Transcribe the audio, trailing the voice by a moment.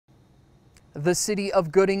The city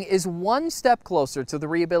of Gooding is one step closer to the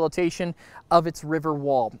rehabilitation of its river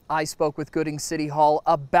wall. I spoke with Gooding City Hall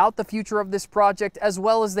about the future of this project as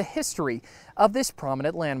well as the history of this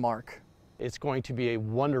prominent landmark. It's going to be a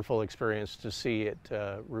wonderful experience to see it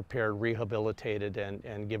repaired, rehabilitated,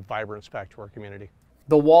 and give vibrance back to our community.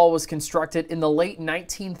 The wall was constructed in the late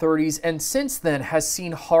 1930s and since then has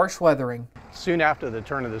seen harsh weathering. Soon after the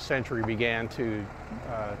turn of the century began to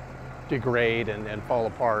degrade and fall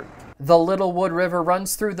apart. The Little Wood River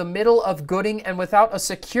runs through the middle of Gooding, and without a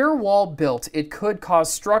secure wall built, it could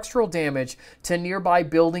cause structural damage to nearby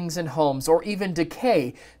buildings and homes, or even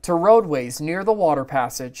decay to roadways near the water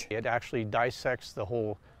passage. It actually dissects the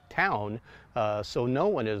whole town, so no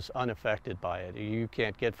one is unaffected by it. You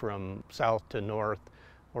can't get from south to north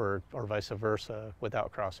or vice versa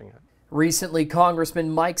without crossing it. Recently,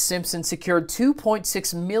 Congressman Mike Simpson secured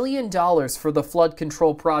 $2.6 million for the flood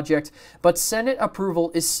control project, but Senate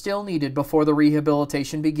approval is still needed before the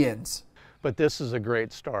rehabilitation begins. But this is a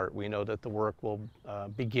great start. We know that the work will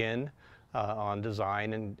begin on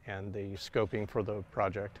design and the scoping for the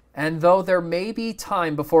project. And though there may be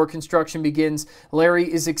time before construction begins,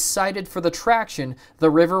 Larry is excited for the traction the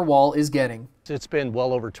river wall is getting. It's been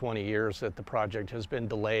well over 20 years that the project has been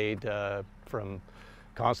delayed from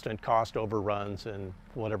constant cost overruns and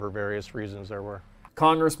whatever various reasons there were.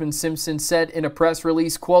 Congressman Simpson said in a press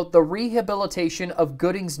release, quote, "The rehabilitation of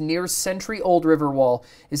Gooding's near-century-old river wall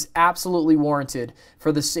is absolutely warranted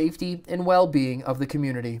for the safety and well-being of the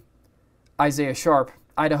community." Isaiah Sharp,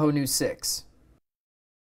 Idaho News 6.